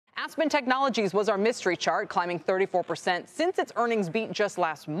Aspen Technologies was our mystery chart, climbing 34% since its earnings beat just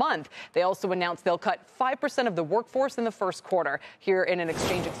last month. They also announced they'll cut 5% of the workforce in the first quarter. Here in an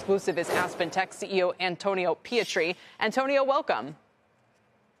exchange exclusive is AspenTech CEO Antonio Pietri. Antonio, welcome.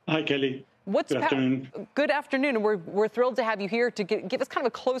 Hi, Kelly. Good afternoon. Good afternoon. And we're thrilled to have you here to give us kind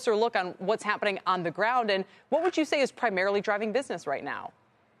of a closer look on what's happening on the ground. And what would you say is primarily driving business right now?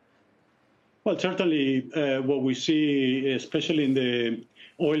 Well, certainly what we see, especially in the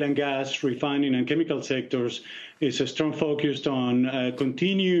oil and gas, refining and chemical sectors, is a strong focus on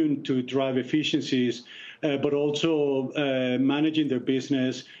continuing to drive efficiencies, but also managing their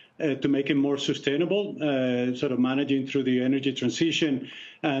business to make it more sustainable, sort of managing through the energy transition.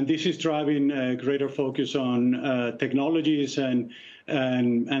 And this is driving a greater focus on technologies and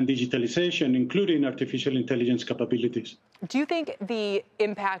digitalization, including artificial intelligence capabilities. Do you think the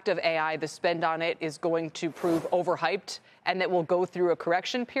impact of AI, the spend on it, is going to prove overhyped and that we'll go through a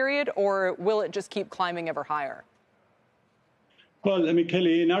correction period, or will it just keep climbing ever higher? Well, I mean,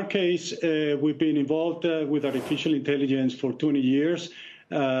 Kelly, in our case, we've been involved with artificial intelligence for 20 years.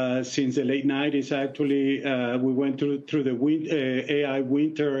 Since the late 90s, actually, we went through the AI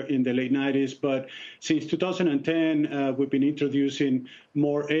winter in the late 90s. But since 2010, we've been introducing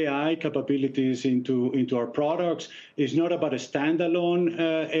more AI capabilities into our products. It's not about a standalone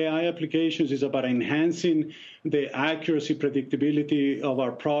AI applications. It's about enhancing the accuracy, predictability of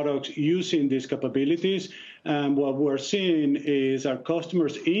our products using these capabilities. And what we're seeing is our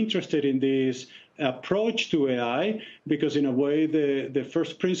customers interested in this approach to AI, because in a way, the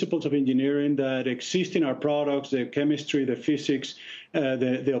first principles of engineering that exist in our products, the chemistry, the physics,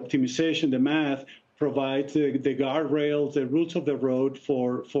 the optimization, the math, provides the guardrails, the rules of the road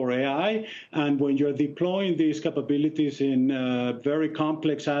for AI. And when you're deploying these capabilities in very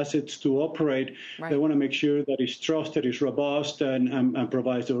complex assets to operate, They want to make sure that it's trusted, it's robust, and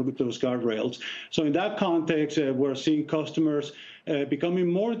provides those guardrails. So in that context, we're seeing customers becoming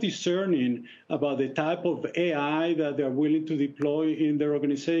more discerning about the type of AI that they're willing to deploy in their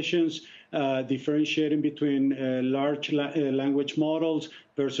organizations, differentiating between large language models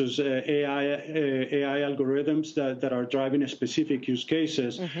versus AI algorithms that are driving specific use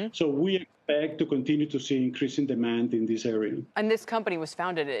cases. So we expect to continue to see increasing demand in this area. And this company was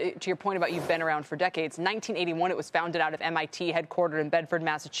founded, to your point about you've been around for decades, 1981 it was founded out of MIT, headquartered in Bedford,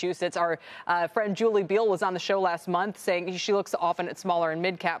 Massachusetts. Our friend Julie Beal was on the show last month saying, she looks often at smaller and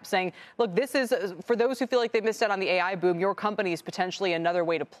mid-cap, saying, look, this is, for those who feel like they missed out on the AI boom, your company is potentially another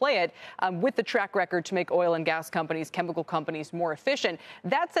way to play it, with the track record to make oil and gas companies, chemical companies more efficient.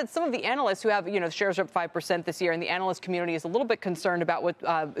 That said, some of the analysts who have, shares are up 5% this year, and the analyst community is a little bit concerned about what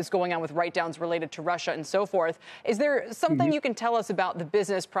is going on with write-downs related to Russia and so forth. Is there something you can tell us about the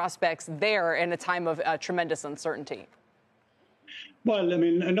business prospects there in a time of tremendous uncertainty? Well, I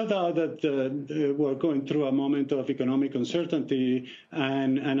mean, no doubt that we're going through a moment of economic uncertainty,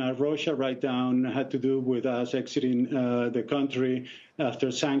 and our Russia write-down had to do with us exiting the country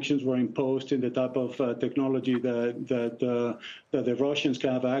after sanctions were imposed in the type of technology that the Russians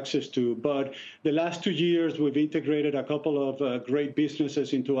can have access to. But the last 2 years, we've integrated a couple of great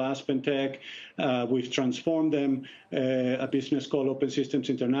businesses into AspenTech. We've transformed them, a business called Open Systems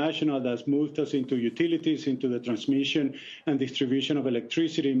International that's moved us into utilities, into the transmission and distribution of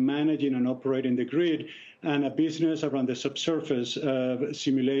electricity, managing and operating the grid, and a business around the subsurface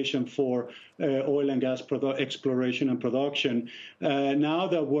simulation for oil and gas exploration and production. Now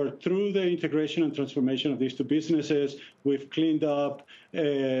that we're through the integration and transformation of these two businesses, we've cleaned up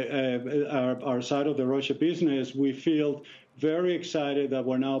our side of the Russia business. We feel very excited that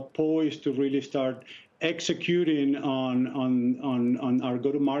we're now poised to really start executing on our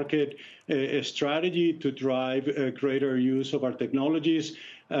go-to-market strategy to drive greater use of our technologies.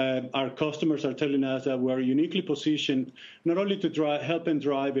 Our customers are telling us that we're uniquely positioned not only to help them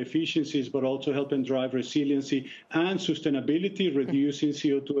drive efficiencies, but also help them drive resiliency and sustainability, reducing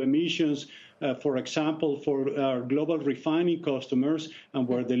CO2 emissions. For example, for our global refining customers, and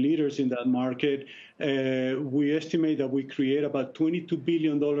we're the leaders in that market, we estimate that we create about $22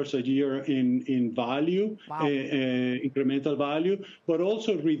 billion a year in value, incremental value, but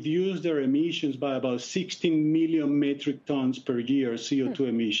also reduce their emissions by about 16 million metric tons per year, CO2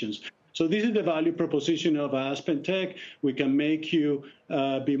 emissions. So this is the value proposition of AspenTech. We can make you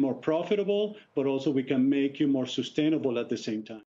be more profitable, but also we can make you more sustainable at the same time.